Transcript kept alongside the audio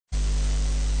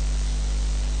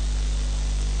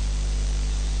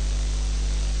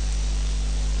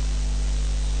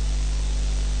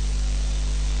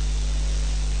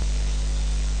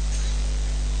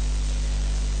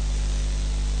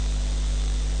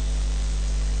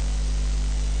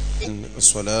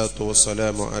الصلاة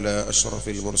والسلام على أشرف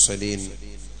المرسلين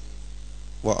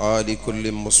وآل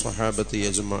كل وصحابته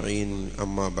أجمعين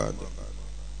أما بعد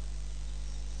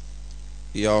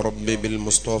يا رب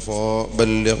بالمصطفى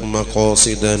بلغ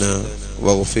مقاصدنا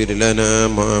واغفر لنا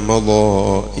ما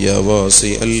مضى يا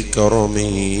واسع الكرم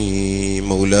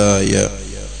مولاي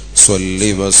صل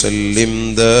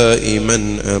وسلم دائما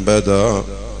أبدا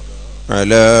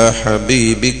على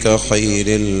حبيبك خير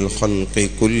الخلق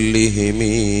كلهم.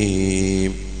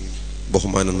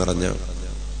 ബഹുമാനം നിറഞ്ഞ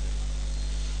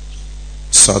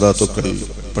സാദാത്തുക്കൾ,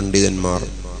 പണ്ഡിതന്മാർ,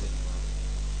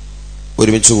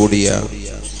 ഒരുമിച്ച് കൂടിയ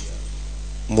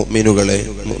മുഅ്മിനുകളെ,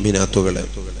 മുഅ്മിനാത്തുകളെ,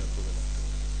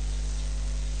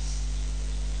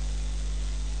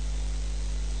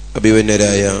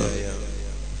 അഭിവന്യരായ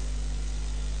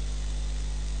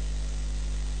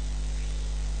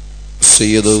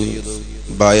സയ്യിദ്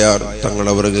ബായാർ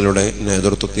തങ്ങളവറുകളുടെ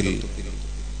നേതൃത്വത്തിൽ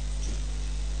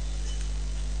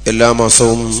എല്ലാ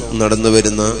മാസവും നടന്നു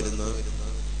വരുന്ന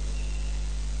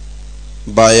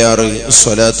ബായാർ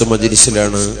സ്വലാത്ത്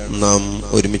മജ്ലിസിലാണ് നാം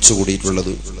ഒരുമിച്ച്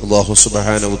കൂടിയിട്ടുള്ളത്. അല്ലാഹു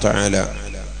സുബ്ഹാനഹു തആല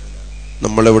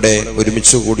നമ്മളിവിടെ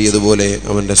ഒരുമിച്ച് കൂടിയതുപോലെ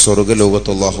അവന്റെ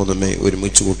സ്വർഗ്ഗലോകത്ത് അല്ലാഹു നമ്മെ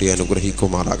ഒരുമിച്ച് കൂട്ടി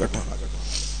അനുഗ്രഹിക്കുമാറാകട്ടെ.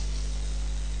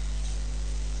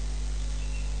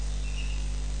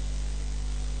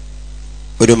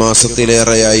 ഒരു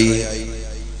മാസത്തിലേറെയായി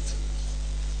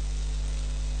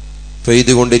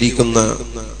പെയ്തുകൊണ്ടിരിക്കുന്ന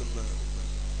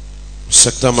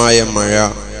ശക്തമായ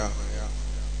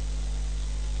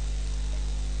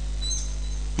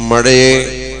മഴയെ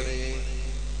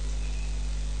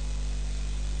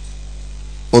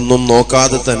ഒന്നും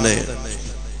നോക്കാതെ തന്നെ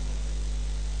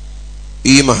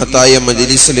ഈ മഹത്തായ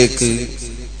മജ്ലിസിലേക്ക്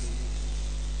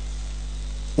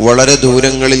വളരെ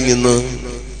ദൂരങ്ങളിൽ നിന്ന്,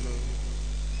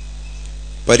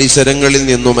 പരിസരങ്ങളിൽ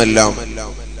നിന്നുമെല്ലാം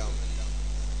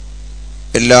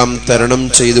തരണം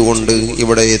ചെയ്തുകൊണ്ട്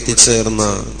ഇവിടെ എത്തിച്ചേർന്ന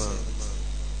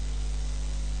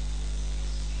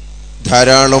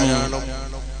ധാരാളം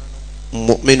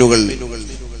മുഅ്മിനുകൾ,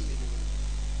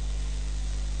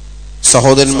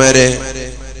 സഹോദരന്മാരെ,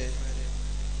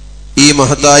 ഈ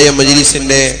മഹത്തായ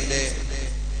മജ്ലിസിന്റെ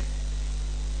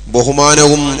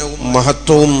ബഹുമാനവും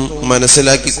മഹത്വവും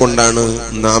മനസ്സിലാക്കിക്കൊണ്ടാണ്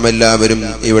നാം എല്ലാവരും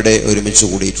ഇവിടെ ഒരുമിച്ച്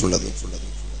കൂടിയിട്ടുള്ളത്.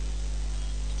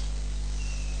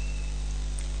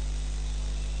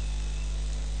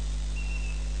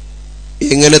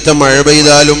 എങ്ങനത്തെ മഴ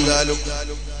പെയ്താലും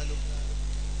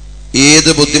ഏത്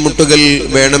ബുദ്ധിമുട്ടുകൾ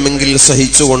വേണമെങ്കിൽ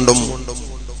സഹിച്ചുകൊണ്ടും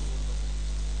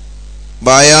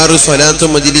ബായാർ സ്വലാത്ത്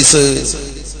മജ്ലിസ്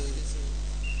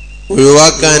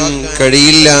ഒഴിവാക്കാൻ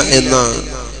കഴിയില്ല എന്ന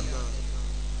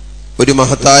ഒരു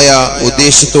മഹത്തായ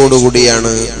ഉദ്ദേശത്തോടു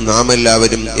കൂടിയാണ് നാം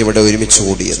എല്ലാവരും ഇവിടെ ഒരുമിച്ച്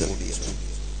കൂടിയത്.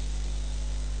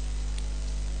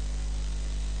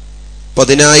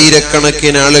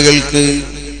 10,000 ആളുകൾക്ക്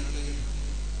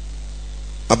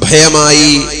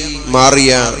അഭയമായി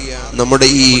മാറിയ നമ്മുടെ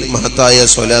ഈ മഹത്തായ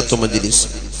സ്വലാത്ത് മജ്ലിസ്,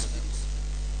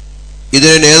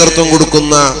 ഇതിന് നേതൃത്വം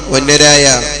കൊടുക്കുന്ന വന്യരായ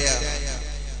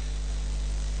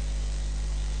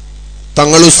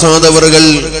തങ്ങൾ ഉസ്താദ് അവറുകൾ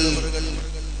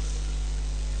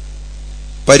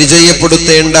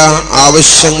പരിചയപ്പെടുത്തേണ്ട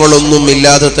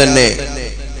ആവശ്യങ്ങളൊന്നുമില്ലാതെ തന്നെ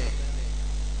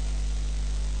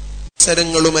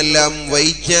അവസരങ്ങളുമെല്ലാം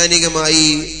വൈജ്ഞാനികമായി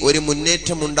ഒരു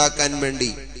മുന്നേറ്റമുണ്ടാക്കാൻ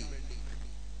വേണ്ടി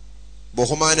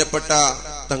ബഹുമാനപ്പെട്ട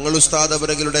തങ്ങൾ ഉസ്താദ്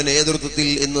അവറുകളുടെ നേതൃത്വത്തിൽ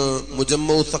ഇന്ന്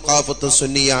മുജമ്മു സഖാഫത്ത്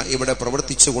സുന്നിയ ഇവിടെ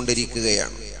പ്രവർത്തിച്ചു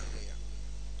കൊണ്ടിരിക്കുകയാണ്.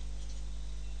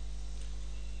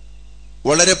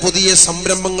 വളരെ പുതിയ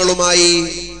സംരംഭങ്ങളുമായി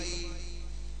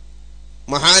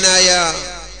മഹാനായ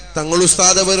തങ്ങൾ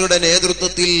ഉസ്താദ് അവറുടെ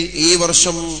നേതൃത്വത്തിൽ ഈ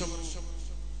വർഷം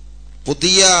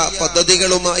പുതിയ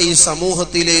പദ്ധതികളുമായി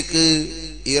സമൂഹത്തിലേക്ക്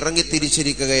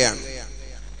ഇറങ്ങിത്തിരിച്ചിരിക്കുകയാണ്.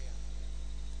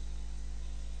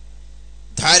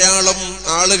 ധാരാളം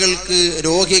ആളുകൾക്ക്,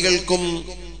 രോഗികൾക്കും,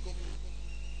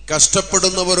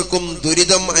 കഷ്ടപ്പെടുന്നവർക്കും,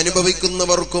 ദുരിതം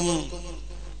അനുഭവിക്കുന്നവർക്കും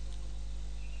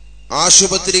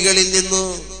ആശുപത്രികളിൽ നിന്ന്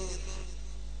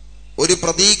ഒരു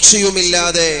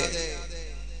പ്രതീക്ഷയുമില്ലാതെ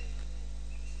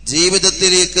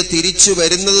ജീവിതത്തിലേക്ക് തിരിച്ചു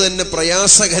വരുന്നത് തന്നെ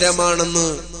പ്രയാസകരമാണെന്ന്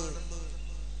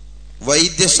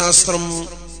വൈദ്യശാസ്ത്രം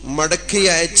മടക്കി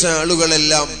അയച്ച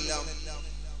ആളുകളെല്ലാം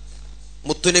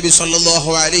മുത്തുനബി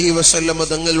സല്ലല്ലാഹു അലൈഹി വസല്ലം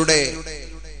തങ്ങളുടെ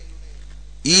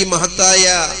ഈ മഹത്തായ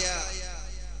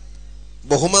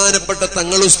ബഹുമാനപ്പെട്ട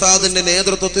തങ്ങൾ ഉസ്താദിന്റെ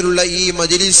നേതൃത്വത്തിലുള്ള ഈ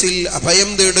മജ്ലിസിൽ അഭയം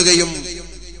തേടുകയും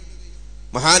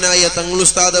മഹാനായ തങ്ങൾ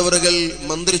ഉസ്താദ് അവറുകൾ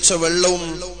മന്ത്രിച്ച വെള്ളവും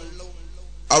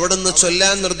അവിടുന്ന്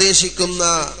ചൊല്ലാൻ നിർദ്ദേശിക്കുന്ന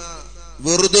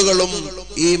വെറുതുകളും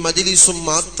ഈ മജ്ലിസും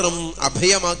മാത്രം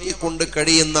അഭയമാക്കിക്കൊണ്ട്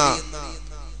കഴിയുന്ന,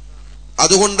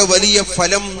 അതുകൊണ്ട് വലിയ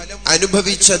ഫലം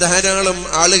അനുഭവിച്ച ധാരാളം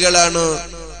ആളുകളാണ്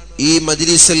ഈ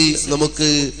മജ്ലിസിൽ നമുക്ക്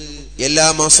എല്ലാ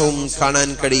മാസവും കാണാൻ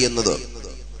കഴിയുന്നത്.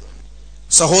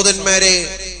 സഹോദരന്മാരെ,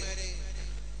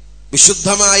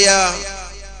 വിശുദ്ധമായ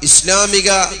ഇസ്ലാമിക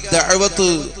ദഅവത്ത്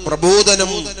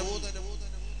പ്രബോധനം,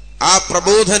 ആ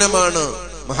പ്രബോധനമാണ്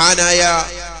മഹാനായ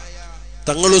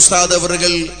തങ്ങൾ ഉസ്താദ്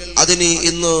അവറുകൾ അതിന്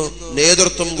ഇന്ന്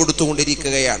നേതൃത്വം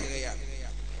കൊടുത്തുകൊണ്ടിരിക്കുകയാണ്.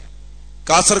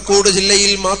 കാസർഗോഡ്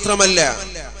ജില്ലയിൽ മാത്രമല്ല,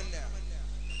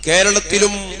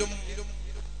 കേരളത്തിലും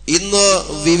ഇന്ന്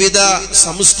വിവിധ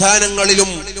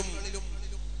സംസ്ഥാനങ്ങളിലും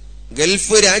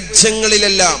ഗൾഫ്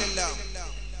രാജ്യങ്ങളിലെല്ലാം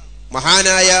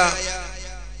മഹാനായ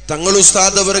തങ്ങൾ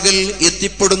ഉസ്താദ് അവറുകൾ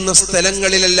എത്തിപ്പെടുന്ന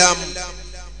സ്ഥലങ്ങളിലെല്ലാം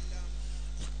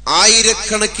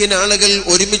ആയിരക്കണക്കിന് ആളുകൾ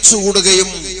ഒരുമിച്ച്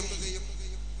കൂടുകയും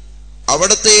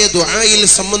അവിടുത്തെ ദുആയിൽ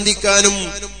സംബന്ധിക്കാനും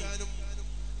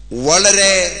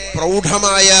വളരെ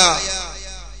പ്രൗഢമായ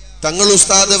തങ്ങൾ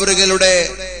ഉസ്താദ് അവറുകളുടെ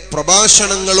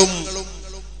പ്രഭാഷണങ്ങളും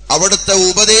അവിടുത്തെ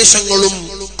ഉപദേശങ്ങളും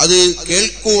അത്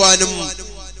കേൾക്കുവാനും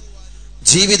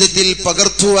ജീവിതത്തിൽ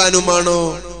പകർത്തുവാനുമാണ്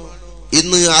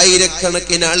ഇന്ന്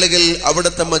ആയിരക്കണക്കിന് ആളുകൾ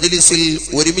അവിടുത്തെ മജ്ലിസിൽ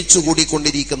ഒരുമിച്ച്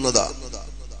കൂടിക്കൊണ്ടിരിക്കുന്നത്.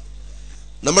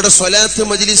 നമ്മുടെ സ്വലാത്ത്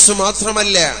മജ്ലിസ്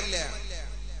മാത്രമല്ല,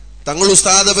 തങ്ങൾ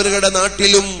ഉസ്താദ് അവരുടെ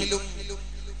നാട്ടിലും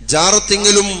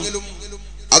ജാറത്തിങ്ങിലും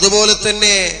അതുപോലെ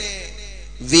തന്നെ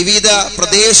വിവിധ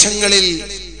പ്രദേശങ്ങളിൽ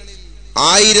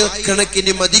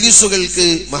ആയിരക്കണക്കിന് മജ്ലിസുകൾക്ക്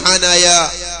മഹാനായ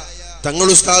തങ്ങൾ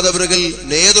ഉസ്താദ് അവറുകൾ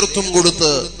നേതൃത്വം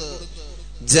കൊടുത്ത്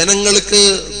ജനങ്ങൾക്ക്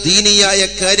ദീനിയായ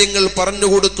കാര്യങ്ങൾ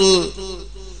പറഞ്ഞുകൊടുത്തു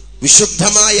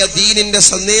വിശുദ്ധമായ ദീനിന്റെ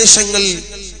സന്ദേശങ്ങൾ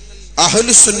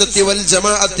അഹ്ലുസുന്നത്തി വൽ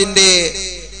ജമാഅത്തിന്റെ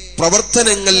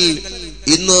പ്രവർത്തനങ്ങൾ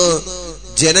ഇന്ന്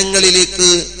ജനങ്ങളിലേക്ക്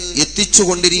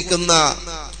എത്തിച്ചുകൊണ്ടിരിക്കുന്ന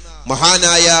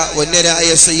മഹാനായ വന്യരായ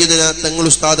സയ്യിദന തങ്ങൾ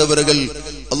ഉസ്താദ് അവറുകൾ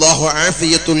അല്ലാഹു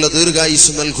ആഫിയത്തുള്ള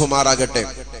ദീർഘായുസ് നൽകുമാറാകട്ടെ.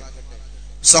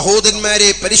 സഹോദരന്മാരെ,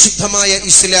 പരിശുദ്ധമായ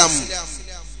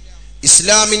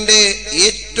ഇസ്ലാമിന്റെ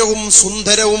ഏറ്റവും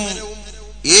സുന്ദരവും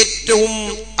ഏറ്റവും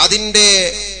അതിന്റെ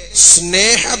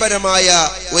സ്നേഹപരമായ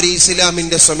ഒരു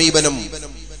ഇസ്ലാമിന്റെ സമീപനം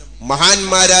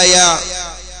മഹാന്മാരായ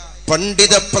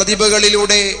പണ്ഡിത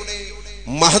പ്രതിഭകളിലൂടെ,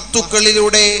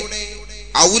 മഹത്തുക്കളിലൂടെ,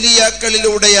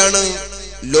 ഔലിയാക്കളിലൂടെയാണ്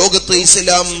ലോകത്ത്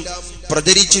ഇസ്ലാം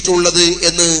പ്രചരിച്ചിട്ടുള്ളത്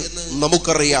എന്ന്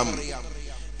നമുക്കറിയാം.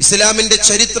 ഇസ്ലാമിന്റെ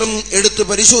ചരിത്രം എടുത്തു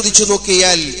പരിശോധിച്ചു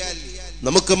നോക്കിയാൽ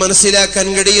നമുക്ക് മനസ്സിലാക്കാൻ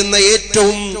കഴിയുന്ന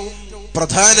ഏറ്റവും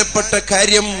പ്രധാനപ്പെട്ട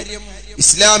കാര്യം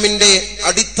ഇസ്ലാമിന്റെ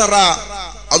അടിത്തറ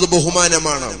അത്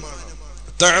ബഹുമാനമാണ്,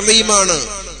 തഅലീമാണ്.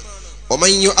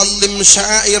 വമൻ യുഅല്ലിം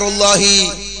ശആഇറല്ലാഹി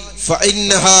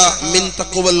ഫഇന്നഹാ മിൻ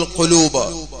തഖ്വൽ ഖുലൂബ്.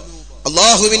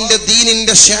 അല്ലാഹുവിന്റെ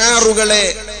ദീനിന്റെ ശിആറുകളെ,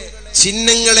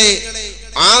 ചിഹ്നങ്ങളെ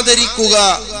ആദരിക്കുക,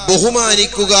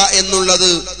 ബഹുമാനിക്കുക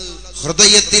എന്നുള്ളത്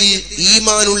ഹൃദയത്തിൽ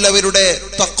ഈമാനുള്ളവരുടെ,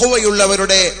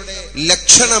 തഖ്വയുള്ളവരുടെ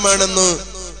ലക്ഷണമാണെന്ന്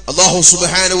അല്ലാഹു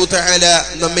സുബ്ഹാനഹു തആല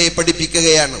നമ്മെ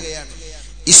പഠിപ്പിക്കുകയാണ്.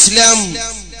 ഇസ്ലാം,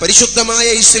 പരിശുദ്ധമായ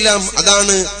ഇസ്ലാം,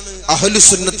 അതാണ്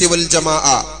അഹ്ലുസുന്നത്തി വൽ ജമാഅ.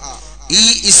 ഈ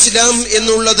ഇസ്ലാം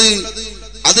എന്നുള്ളത്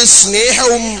അത്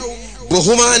സ്നേഹവും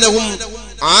ബഹുമാനവും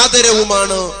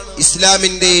ആദരവുമാണ്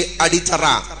ഇസ്ലാമിന്റെ അടിത്തറ.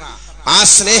 ആ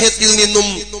സ്നേഹത്തിൽ നിന്നും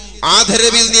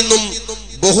ആദരവിൽ നിന്നും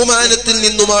ബഹുമാനത്തിൽ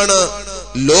നിന്നുമാണ്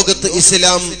ലോകത്ത്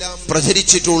ഇസ്ലാം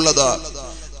പ്രചരിച്ചിട്ടുള്ളത്.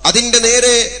 അതിന്റെ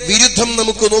നേരെ വിരുദ്ധം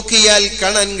നമുക്ക് നോക്കിയാൽ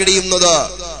കാണാൻ കഴിയുന്നത്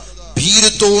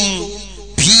ഭീരുത്വവും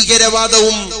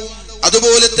ഭീകരവാദവും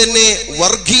അതുപോലെ തന്നെ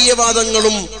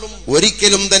വർഗീയവാദങ്ങളും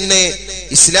ഒരിക്കലും തന്നെ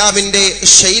ഇസ്ലാമിന്റെ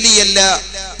ശൈലിയല്ല,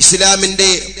 ഇസ്ലാമിന്റെ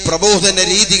പ്രബോധന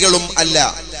രീതികളും അല്ല.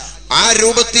 ആ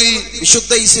രൂപത്തിൽ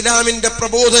വിശുദ്ധ ഇസ്ലാമിന്റെ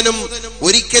പ്രബോധനം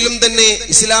ഒരിക്കലും തന്നെ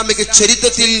ഇസ്ലാമിക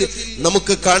ചരിത്രത്തിൽ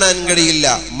നമുക്ക് കാണാൻ കഴിയില്ല.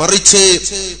 മറിച്ച്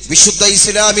വിശുദ്ധ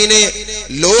ഇസ്ലാമിനെ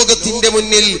ലോകത്തിന്റെ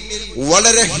മുന്നിൽ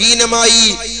വളരെ ഹീനമായി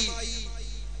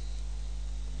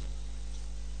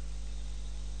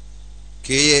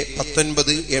KA19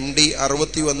 MD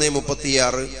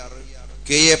 6136,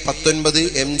 KA19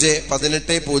 MJ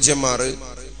 1806,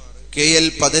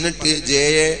 KL18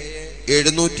 JA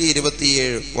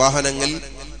 727 വാഹനങ്ങൾ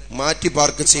മാറ്റി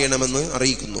പാർക്ക് ചെയ്യണമെന്ന്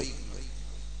അറിയിക്കുന്നു.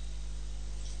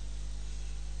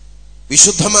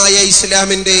 വിശുദ്ധമായ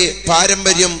ഇസ്ലാമിന്റെ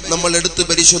പാരമ്പര്യം നമ്മൾ എടുത്തു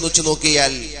പരിശോധിച്ചു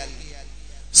നോക്കിയാൽ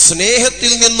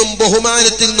സ്നേഹത്തിൽ നിന്നും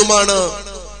ബഹുമാനത്തിൽ നിന്നുമാണ്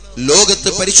ലോകത്ത്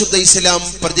പരിശുദ്ധ ഇസ്ലാം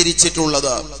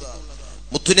പ്രചരിച്ചിട്ടുള്ളത്.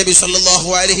 മുത്തുനബി സല്ലല്ലാഹു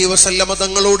അലൈഹി വസല്ലമ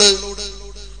തങ്ങളോട്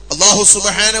അല്ലാഹു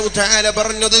സുബ്ഹാനഹു തആല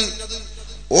പറഞ്ഞത്,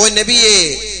 ഓ നബിയെ,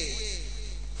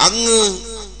 അങ്ങ്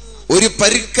ഒരു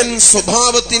പരുക്കൻ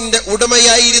സ്വഭാവത്തിന്റെ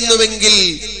ഉടമയായിരുന്നുവെങ്കിൽ,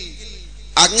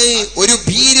 അങ്ങ് ഒരു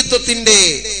ഭീരുത്വത്തിന്റെ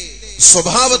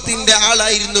സ്വഭാവത്തിന്റെ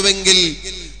ആളായിരുന്നുവെങ്കിൽ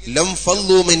ലം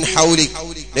ഫല്ലു മിൻ ഹൗലിക്,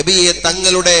 നബിയെ,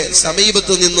 തങ്ങളുടെ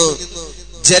സമീപത്തു നിന്ന്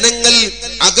ജനങ്ങൾ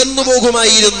അകന്നു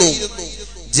പോകുമായിരുന്നു.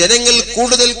 ജനങ്ങൾ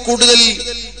കൂടുതൽ കൂടുതൽ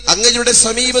അങ്ങയുടെ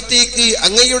സമീപത്തേക്ക്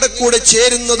അങ്ങയുടെ കൂടെ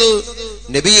ചേരുന്നത്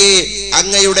നബിയെ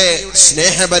അങ്ങയുടെ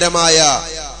സ്നേഹപരമായ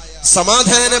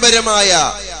സമാധാനപരമായ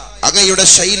അങ്ങയുടെ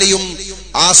ശൈലിയും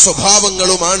ആ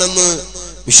സ്വഭാവങ്ങളുമാണെന്ന്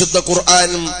വിശുദ്ധ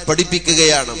ഖുർആൻ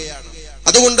പഠിപ്പിക്കുകയാണ്.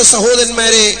 അതുകൊണ്ട്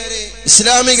സഹോദരന്മാരെ,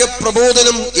 ഇസ്ലാമിക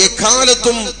പ്രബോധനം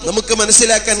എക്കാലത്തും നമുക്ക്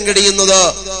മനസ്സിലാക്കാൻ കഴിയുന്നത്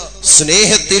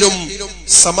സ്നേഹത്തിലും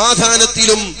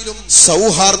സമാധാനത്തിലും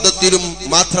സൗഹാർദ്ദത്തിലും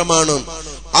മാത്രമാണ്.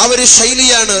 ആ ഒരു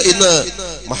ശൈലിയാണ് ഇന്ന്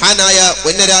മഹാനായ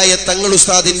വന്നരായ തങ്ങൾ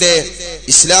ഉസ്താദിന്റെ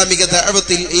ഇസ്ലാമിക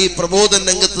ദഅവത്തിൽ ഈ പ്രബോധന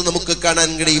രംഗത്ത് നമുക്ക് കാണാൻ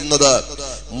കഴിയുന്നത്.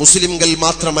 മുസ്ലിംകൾ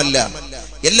മാത്രമല്ല,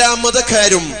 എല്ലാ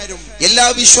മതക്കാരും, എല്ലാ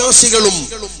വിശ്വാസികളും,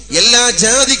 എല്ലാ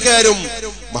ജാതിക്കാരും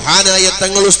മഹാനായ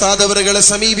തങ്ങൾ ഉസ്താദ് അവരുകളെ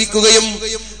സമീപിക്കുകയും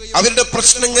അവരുടെ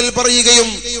പ്രശ്നങ്ങൾ പറയുകയും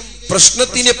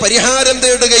പ്രശ്നത്തിന് പരിഹാരം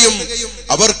തേടുകയും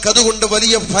അവർക്കതുകൊണ്ട്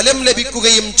വലിയ ഫലം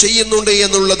ലഭിക്കുകയും ചെയ്യുന്നുണ്ട്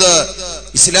എന്നുള്ളത്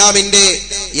ഇസ്ലാമിന്റെ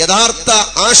യഥാർത്ഥ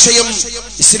ആശയം,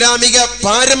 ഇസ്ലാമിക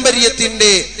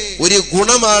പാരമ്പര്യത്തിന്റെ ഒരു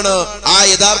ഗുണമാണ്. ആ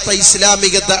യഥാർത്ഥ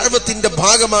ഇസ്ലാമിക ദഅവത്തിന്റെ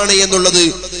ഭാഗമാണ് എന്നുള്ളത്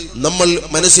നമ്മൾ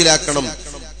മനസ്സിലാക്കണം.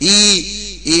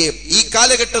 ഈ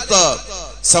കാലഘട്ടത്ത്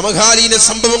സമകാലീന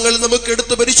സംഭവങ്ങൾ നമുക്ക്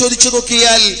എടുത്തു പരിശോധിച്ചു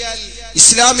നോക്കിയാൽ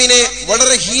ഇസ്ലാമിനെ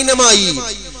വളരെ ഹീനമായി,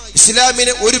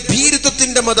 ഇസ്ലാമിനെ ഒരു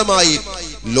ഭീരുത്വത്തിന്റെ മതമായി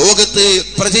ലോകത്ത്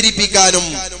പ്രചരിപ്പിക്കാനും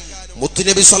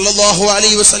മുത്തുനബി സല്ലല്ലാഹു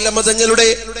അലൈഹി വസല്ലം തങ്ങളുടെ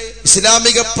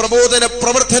ഇസ്ലാമിക പ്രബോധന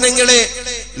പ്രവർത്തനങ്ങളെ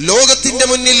ലോകത്തിന്റെ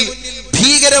മുന്നിൽ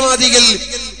ഭീകരവാദികൾ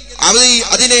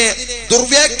അതിനെ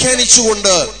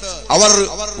ദുർവ്യാഖ്യാനിച്ചുകൊണ്ട് അവർ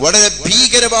വളരെ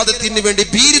ഭീകരവാദത്തിന് വേണ്ടി,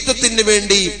 ഭീരുത്വത്തിന്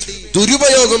വേണ്ടി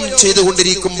ദുരുപയോഗം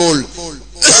ചെയ്തുകൊണ്ടിരിക്കുമ്പോൾ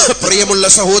പ്രിയമുള്ള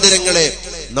സഹോദരങ്ങളെ,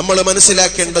 നമ്മൾ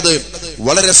മനസ്സിലാക്കേണ്ടത്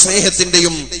വളരെ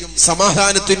സ്നേഹത്തിന്റെയും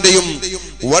സമാധാനത്തിന്റെയും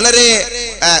വളരെ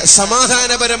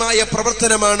സമാധാനപരമായ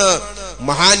പ്രവർത്തനമാണ്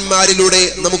മഹാന്മാരിലൂടെ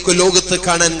നമുക്ക് ലോകത്ത്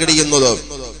കാണാൻ കഴിയുന്നത്.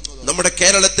 നമ്മുടെ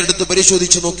കേരളത്തെടുത്ത്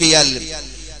പരിശോധിച്ചു നോക്കിയാൽ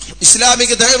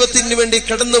ഇസ്ലാമിക ദഅവത്തിന് വേണ്ടി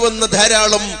കടന്നു വന്ന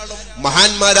ധാരാളം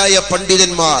മഹാന്മാരായ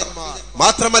പണ്ഡിതന്മാർ,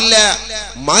 മാത്രമല്ല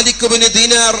മാലിക് ഇബ്നു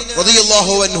ദീനാർ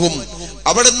റളിയല്ലാഹു അൻഹും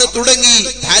അവിടുന്ന് തുടങ്ങി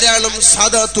ധാരാളം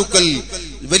സാദാത്തുക്കൾ,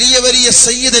 വലിയ വലിയ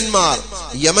സയ്യിദന്മാർ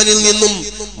യമനിൽ നിന്നും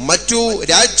മറ്റു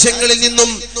രാജ്യങ്ങളിൽ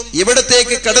നിന്നും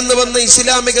ഇവിടത്തേക്ക് കടന്നു വന്ന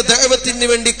ഇസ്ലാമിക ദഅവത്തിന്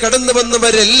വേണ്ടി കടന്നു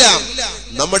വന്നവരെല്ലാം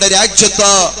നമ്മുടെ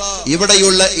രാജ്യത്ത്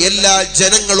ഇവിടെയുള്ള എല്ലാ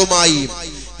ജനങ്ങളുമായി,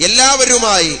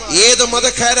 എല്ലാവരുമായി, ഏത്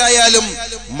മതക്കാരായാലും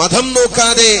മതം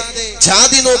നോക്കാതെ,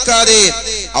 ജാതി നോക്കാതെ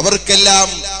അവർക്കെല്ലാം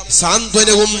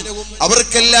സാന്ത്വനവും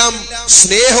അവർക്കെല്ലാം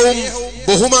സ്നേഹവും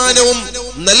ബഹുമാനവും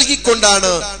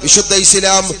നൽകിക്കൊണ്ടാണ് വിശുദ്ധ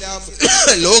ഇസ്ലാം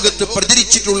ലോകത്ത്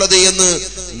പ്രചരിച്ചിട്ടുള്ളത് എന്ന്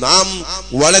നാം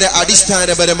വളരെ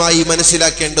അടിസ്ഥാനപരമായി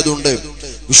മനസ്സിലാക്കേണ്ടതുണ്ട്.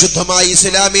 വിശുദ്ധമായ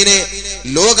ഇസ്ലാമിനെ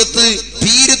ലോകത്ത്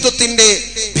ഭീരുത്വത്തിന്റെ,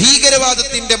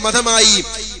 ഭീകരവാദത്തിന്റെ മതമായി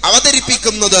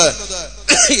അവതരിപ്പിക്കുന്നത്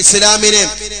ഇസ്ലാമിനെ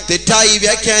തെറ്റായി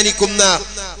വ്യാഖ്യാനിക്കുന്ന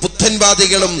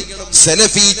പുത്തൻവാദികളും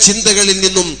സലഫി ചിന്തകളിൽ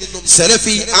നിന്നും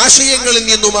സലഫി ആശയങ്ങളിൽ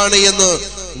നിന്നുമാണ് എന്ന്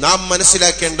നാം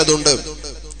മനസ്സിലാക്കേണ്ടതുണ്ട്.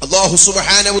 അല്ലാഹു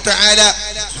സുബ്ഹാനഹു തആല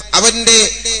അവന്റെ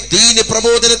ദീന്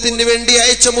പ്രബോധനത്തിന് വേണ്ടി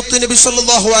അയച്ച മുത്തുനബി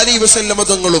സല്ലല്ലാഹു അലൈഹി വസല്ലം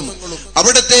തങ്ങളും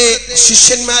അവിടുത്തെ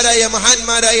ശിഷ്യന്മാരായ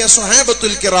മഹാന്മാരായ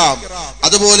സ്വഹാബത്തുൽ കിറാം,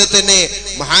 അതുപോലെ തന്നെ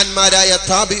മഹാന്മാരായ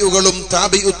താബിഉകളും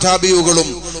താബിഉകളും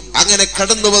അങ്ങനെ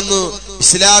കടന്നു വന്ന്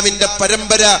ഇസ്ലാമിന്റെ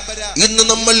പരമ്പര ഇന്ന്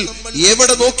നമ്മൾ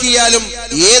എവിടെ നോക്കിയാലും,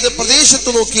 ഏത് പ്രദേശത്ത്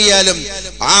നോക്കിയാലും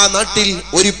ആ നാട്ടിൽ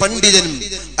ഒരു പണ്ഡിതൻ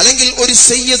അല്ലെങ്കിൽ ഒരു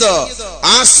സയ്യിദ്,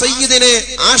 ആ സയ്യിദിനെ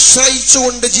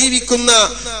ആശ്രയിച്ചുകൊണ്ട് ജീവിക്കുന്ന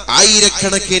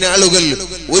ആയിരക്കണക്കിന് ആളുകൾ,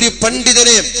 ഒരു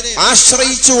പണ്ഡിതനെ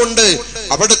ആശ്രയിച്ചുകൊണ്ട്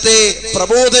അവിടുത്തെ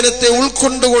പ്രബോധനത്തെ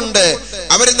ഉൾക്കൊണ്ടുകൊണ്ട്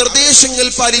അവരുടെ നിർദ്ദേശങ്ങൾ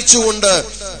പാലിച്ചുകൊണ്ട്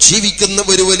ജീവിക്കുന്ന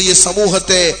ഒരു വലിയ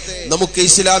സമൂഹത്തെ നമുക്ക്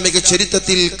ഇസ്ലാമിക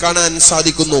ചരിത്രത്തിൽ കാണാൻ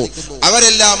സാധിക്കുന്നു.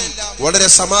 അവരെല്ലാം വളരെ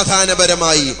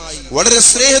സമാധാനപരമായി, വളരെ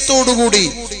സ്നേഹത്തോടുകൂടി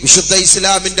വിശുദ്ധ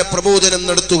ഇസ്ലാമിന്റെ പ്രബോധനം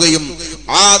നടത്തുകയും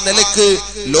ആ നിലക്ക്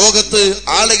ലോകത്ത്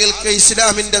ആളുകൾക്ക്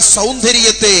ഇസ്ലാമിന്റെ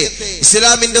സൗന്ദര്യത്തെ,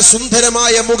 ഇസ്ലാമിന്റെ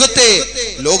സുന്ദരമായ മുഖത്തെ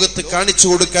ലോകത്ത് കാണിച്ചു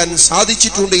കൊടുക്കാൻ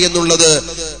സാധിച്ചിട്ടുണ്ട് എന്നുള്ളത്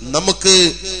നമുക്ക്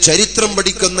ചരിത്രം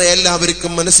പഠിക്കുന്ന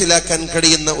എല്ലാവർക്കും മനസ്സിലാക്കാൻ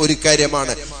കഴിയുന്ന ഒരു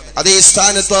കാര്യമാണ്. അതേ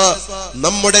സ്ഥാനത്ത്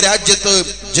നമ്മുടെ രാജ്യത്ത്,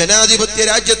 ജനാധിപത്യ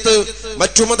രാജ്യത്ത്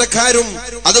മറ്റു മതക്കാരും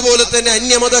അതുപോലെ തന്നെ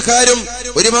അന്യമതക്കാരും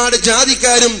ഒരുപാട്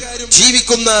ജാതിക്കാരും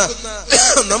ജീവിക്കുന്ന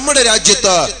നമ്മുടെ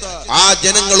രാജ്യത്ത് ആ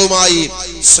ജനങ്ങളുമായി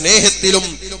സ്നേഹത്തിലും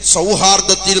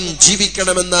സൗഹാർദ്ദത്തിലും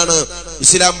ജീവിക്കണമെന്നാണ്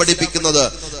ഇസ്ലാം പഠിപ്പിക്കുന്നത്.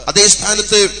 അതേ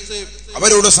സ്ഥാനത്ത്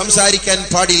അവരോട് സംസാരിക്കാൻ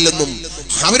പാടില്ലെന്നും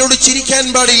അവരോട് ചിരിക്കാൻ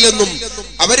പാടില്ലെന്നും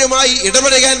അവരുമായി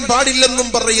ഇടപെടാൻ പാടില്ലെന്നും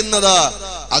പറയുന്നത്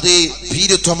അത്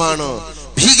ഭീരുത്വമാണ്,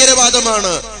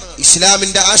 ഭീകരവാദമാണ്.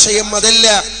 ഇസ്ലാമിന്റെ ആശയം അതല്ല.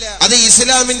 അത്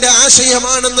ഇസ്ലാമിന്റെ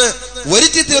ആശയമാണെന്ന്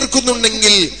വരുത്തി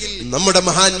തീർക്കുന്നുണ്ടെങ്കിൽ നമ്മുടെ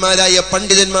മഹാന്മാരായ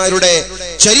പണ്ഡിതന്മാരുടെ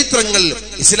ചരിത്രങ്ങൾ,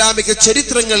 ഇസ്ലാമിക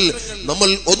ചരിത്രങ്ങൾ നമ്മൾ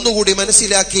ഒന്നുകൂടി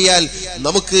മനസ്സിലാക്കിയാൽ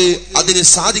നമുക്ക് അതിന്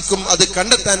സാധിക്കും, അത്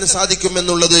കണ്ടെത്താൻ സാധിക്കും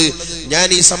എന്നുള്ളത് ഞാൻ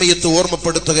ഈ സമയത്ത്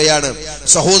ഓർമ്മപ്പെടുത്തുകയാണ്.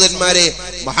 സഹോദരന്മാരെ,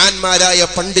 മഹാന്മാരായ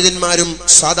പണ്ഡിതന്മാരും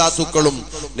സാദാത്തുക്കളും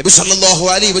നബി സല്ലല്ലാഹു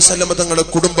അലൈഹി വസല്ലം തങ്ങളുടെ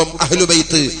കുടുംബം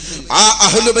അഹ്ലുബൈത്ത്, ആ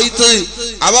അഹ്ലുബൈത്ത്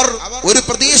അവർ ഒരു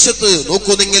പ്രദേശത്ത്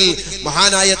നോക്കൂ നിങ്ങൾ,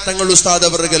 മഹാനായ തങ്ങൾ ഉസ്താദ്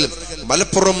അവറുകൾ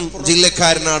മലപ്പുറം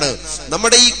ജില്ലക്കാരനാണ്.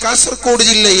 നമ്മുടെ ഈ കാസർഗോഡ്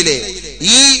ജില്ലയിലെ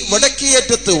ഈ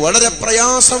വടക്കേയറ്റത്ത് വളരെ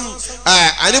പ്രയാസം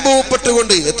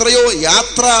അനുഭവപ്പെട്ടുകൊണ്ട് എത്രയോ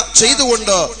യാത്ര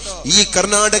ചെയ്തുകൊണ്ട് ഈ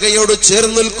കർണാടകയോട്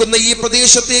ചേർന്ന് നിൽക്കുന്ന ഈ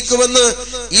പ്രദേശത്തേക്ക് വന്ന്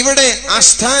ഇവിടെ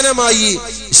ആസ്ഥാനമായി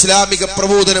ഇസ്ലാമിക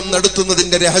പ്രബോധനം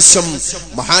നടത്തുന്നതിന്റെ രഹസ്യം,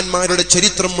 മഹാന്മാരുടെ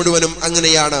ചരിത്രം മുഴുവനും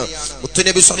അങ്ങനെയാണ്.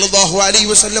 മുത്തുനബി സല്ലല്ലാഹു അലൈഹി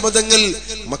വസല്ലം തങ്ങൾ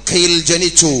മക്കയിൽ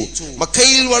ജനിച്ചു,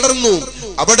 മക്കയിൽ വളർന്നു,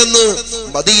 അവിടുന്ന്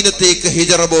മദീനത്തേക്ക്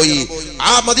ഹിജറ പോയി,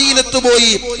 ആ മദീനത്ത്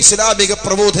പോയി ഇസ്ലാമിക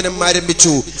പ്രബോധനം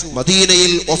ആരംഭിച്ചു.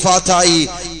 മദീനയിൽ വഫാത്തായി,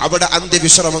 അവിടെ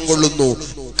അന്ത്യവിശ്രമം കൊള്ളുന്നു.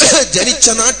 ജനിച്ച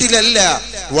നാട്ടിലല്ല,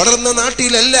 വളർന്ന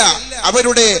നാട്ടിലല്ല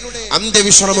അവരുടെ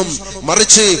അന്ത്യവിശ്രമം,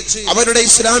 മറിച്ച് അവരുടെ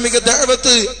ഇസ്ലാമിക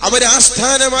ദഅവത്ത് അവരെ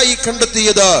ആസ്ഥാനമായി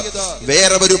കണ്ടെത്തിയത്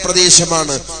വേറെ ഒരു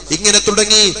പ്രദേശമാണ്. ഇങ്ങനെ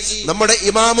തുടങ്ങി നമ്മുടെ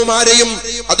ഇമാമുമാരെയും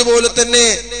അതുപോലെ തന്നെ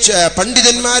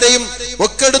പണ്ഡിതന്മാരെയും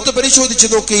ഒക്കെ എടുത്ത് പരിശോധിച്ചു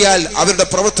നോക്കിയാൽ അവരുടെ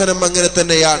പ്രവർത്തനം അങ്ങനെ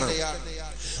തന്നെയാണ്.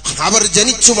 അവർ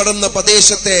ജനിച്ചു വളർന്ന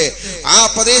പ്രദേശത്തെ, ആ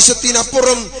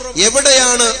പ്രദേശത്തിനപ്പുറം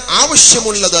എവിടെയാണ്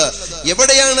ആവശ്യമുള്ളത്,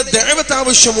 എവിടെയാണ് ദഅവത്ത്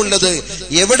ആവശ്യമുള്ളത്,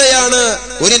 എവിടെയാണ്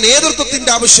ഒരു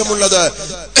നേതൃത്വത്തിന്റെ ആവശ്യമുള്ളത്,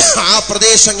 ആ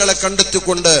പ്രദേശങ്ങളെ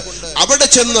കണ്ടെത്തിക്കൊണ്ട് അവിടെ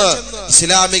ചെന്ന്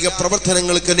ഇസ്ലാമിക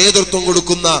പ്രവർത്തനങ്ങൾക്ക് നേതൃത്വം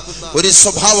കൊടുക്കുന്ന ഒരു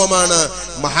സ്വഭാവമാണ്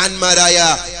മഹാന്മാരായ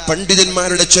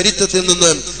പണ്ഡിതന്മാരുടെ ചരിത്രത്തിൽ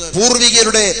നിന്ന്,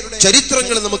 പൂർവികരുടെ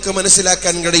ചരിത്രങ്ങൾ നമുക്ക്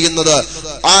മനസ്സിലാക്കാൻ കഴിയുന്നത്.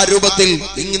 ആ രൂപത്തിൽ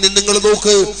ഇങ്ങനെ നിങ്ങൾ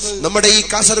നോക്ക്, നമ്മുടെ ഈ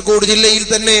കാസർഗോഡ് ജില്ലയിൽ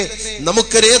തന്നെ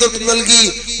നമുക്ക് നേതൃത്വം നൽകി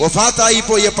വഫാത്തായി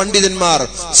പോയ പണ്ഡിതന്മാർ,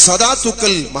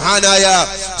 സദാത്തുക്കൾ, മഹാനായ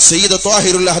സയ്യിദ്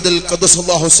ത്വാഹിറുൽ അഹ്ദൽ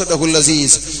ഖദ്ദസല്ലാഹു സിർറഹുൽ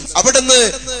അസീസ്, അവിടുന്ന്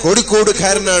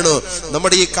കോഴിക്കോടുകാരനാണ്.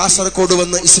 നമ്മുടെ ഈ കാസർഗോഡ്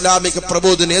വന്ന് ഇസ്ലാമിക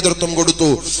പ്രബോധന നേതൃത്വം കൊടുത്തു.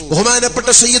 ബഹുമാനപ്പെട്ട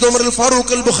സയ്യിദ് ഉമർ അൽ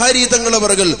ഫാറൂഖ് അൽ ബുഖാരി തങ്ങൾ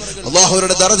അവർകൾ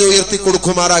അല്ലാഹുവിന്റെ ദറജ ഉയർത്തി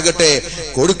കൊടുക്കുമാറാകട്ടെ,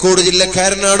 കോഴിക്കോട്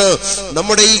ജില്ലക്കാരനാണ്.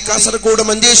 നമ്മുടെ ഈ കാസർഗോഡ്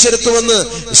മഞ്ചേശ്വരത്ത് വന്ന്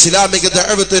ഇസ്ലാമിക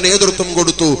ദഅവത്ത് നേതൃത്വം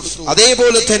കൊടുത്തു.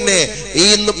 അതേപോലെ തന്നെ ഈ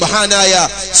മഹാനായ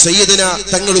സയ്യിദന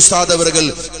തങ്ങൾ ഉസ്താദ് അവറുകൾ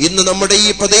ഇന്ന് നമ്മുടെ ഈ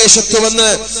പ്രദേശത്ത് വന്ന്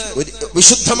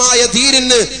വിശുദ്ധമായ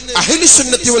ദീനിന്,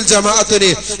 അഹ്ലുസുന്നത്തി വൽ ജമാഅത്തിന്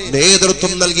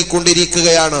നേതൃത്വം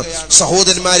നൽകിക്കൊണ്ടിരിക്കുകയാണ്.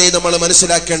 സഹോദരന്മാരെ, നമ്മൾ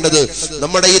മനസ്സിലാക്കേണ്ടത്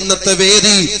നമ്മുടെ ഇന്നത്തെ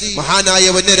വേദി മഹാനായ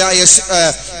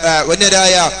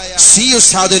വന്യരായ സി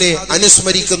ഉസ്താദിനെ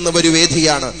അനുസ്മരിക്കുന്ന ഒരു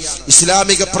വേദിയാണ്.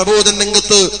 ഇസ്ലാമിക പ്രബോധന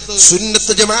രംഗത്ത്,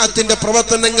 സുന്നത്ത് ജമാഅത്തിന്റെ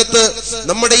പ്രവർത്തന രംഗത്ത്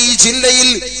നമ്മുടെ ഈ ജില്ലയിൽ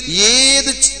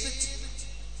ഏത്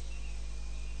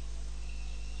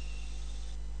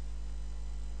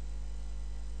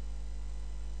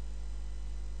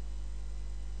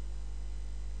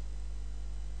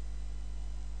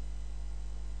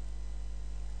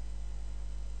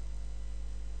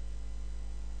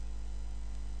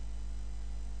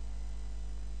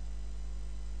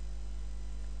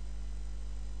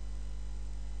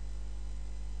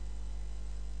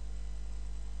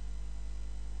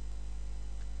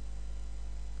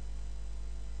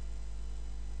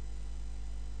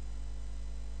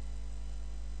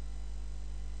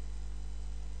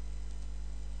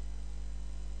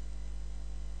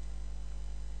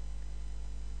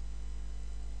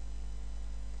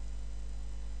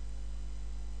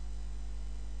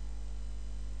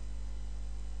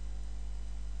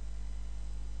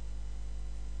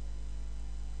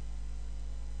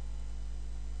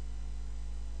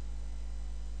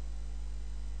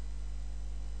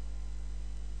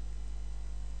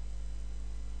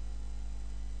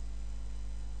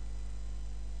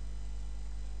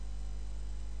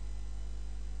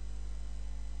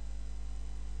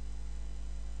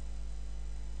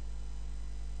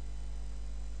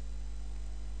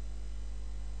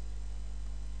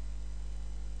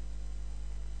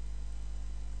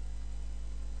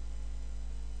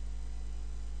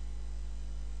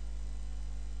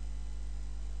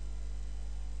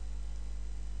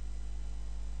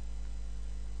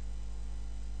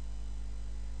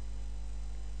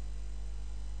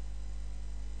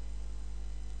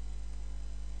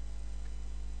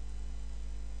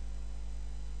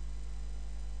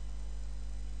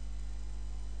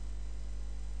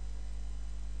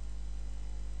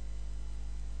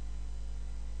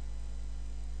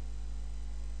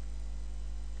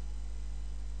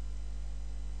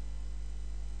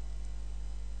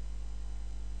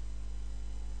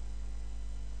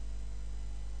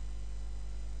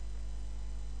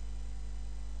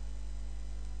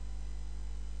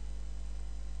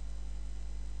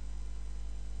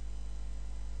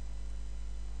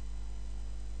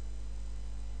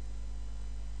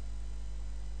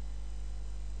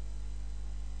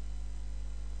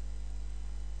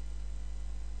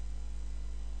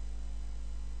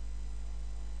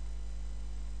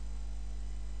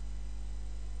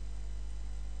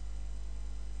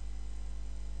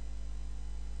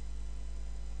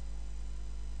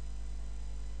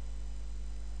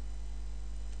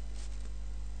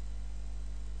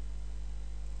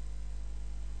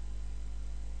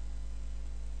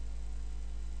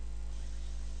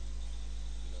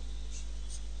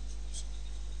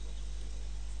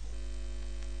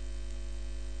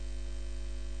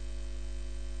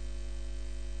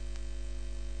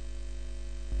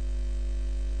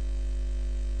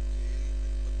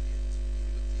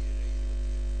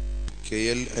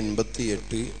KL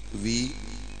 58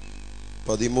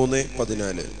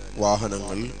 V1314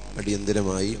 വാഹനങ്ങൾ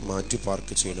അടിയന്തരമായി മാറ്റി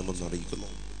പാർക്ക് ചെയ്യണമെന്ന് അറിയിക്കുന്നു.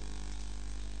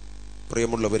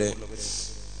 പ്രിയമുള്ളവരെ,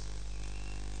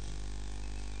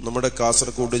 നമ്മുടെ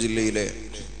കാസർഗോഡ് ജില്ലയിലെ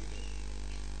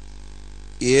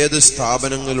ഏത്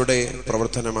സ്ഥാപനങ്ങളുടെ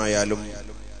പ്രവർത്തനമായാലും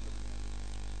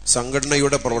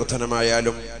സംഘടനയുടെ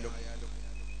പ്രവർത്തനമായാലും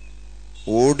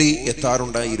ഓടി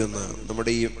എത്താറുണ്ടായിരുന്ന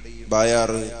നമ്മുടെ ഈ ബായാർ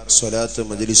സ്വലാത്ത്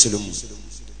മജ്ലിസിലും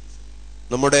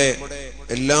നമ്മുടെ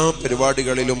എല്ലാ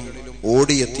പരിപാടികളിലും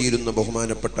ഓടിയെത്തിയിരുന്ന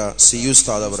ബഹുമാനപ്പെട്ട CU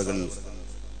ഉസ്താദ് അവർകൾ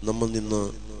നമ്മിൽ നിന്ന്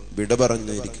വിട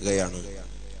പറഞ്ഞിരിക്കുകയാണ്.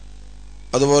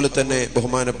 അതുപോലെ തന്നെ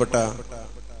ബഹുമാനപ്പെട്ട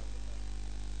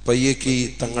പയ്യക്കി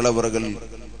തങ്ങളവറുകൾ,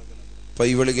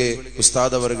 പൈവളികെ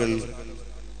ഉസ്താദ് അവർകൾ,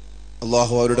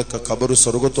 അള്ളാഹു അവരുടെ ഖബർ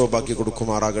സ്വർഗത്തോപ്പാക്കി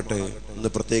കൊടുക്കുമാറാകട്ടെ എന്ന്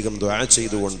പ്രത്യേകം ദുആ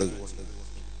ചെയ്തുകൊണ്ട്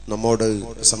നമ്മോട്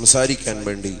സംസാരിക്കാൻ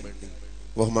വേണ്ടി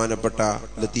ബഹുമാനപ്പെട്ട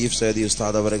ലത്തീഫ് സൈദി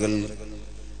ഉസ്താദ് അവറുകൾ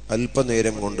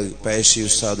അല്പനേരം കൊണ്ട് പേശി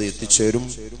ഉസ്താദ് എത്തിച്ചേരും.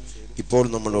 ഇപ്പോൾ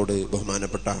നമ്മളോട്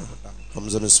ബഹുമാനപ്പെട്ട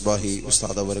ഹംസ മിസ്ബാഹി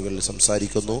ഉസ്താദ് അവറുകൾ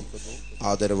സംസാരിക്കുന്നു.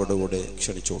 ആദരവോടുകൂടെ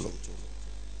ക്ഷണിച്ചോളും.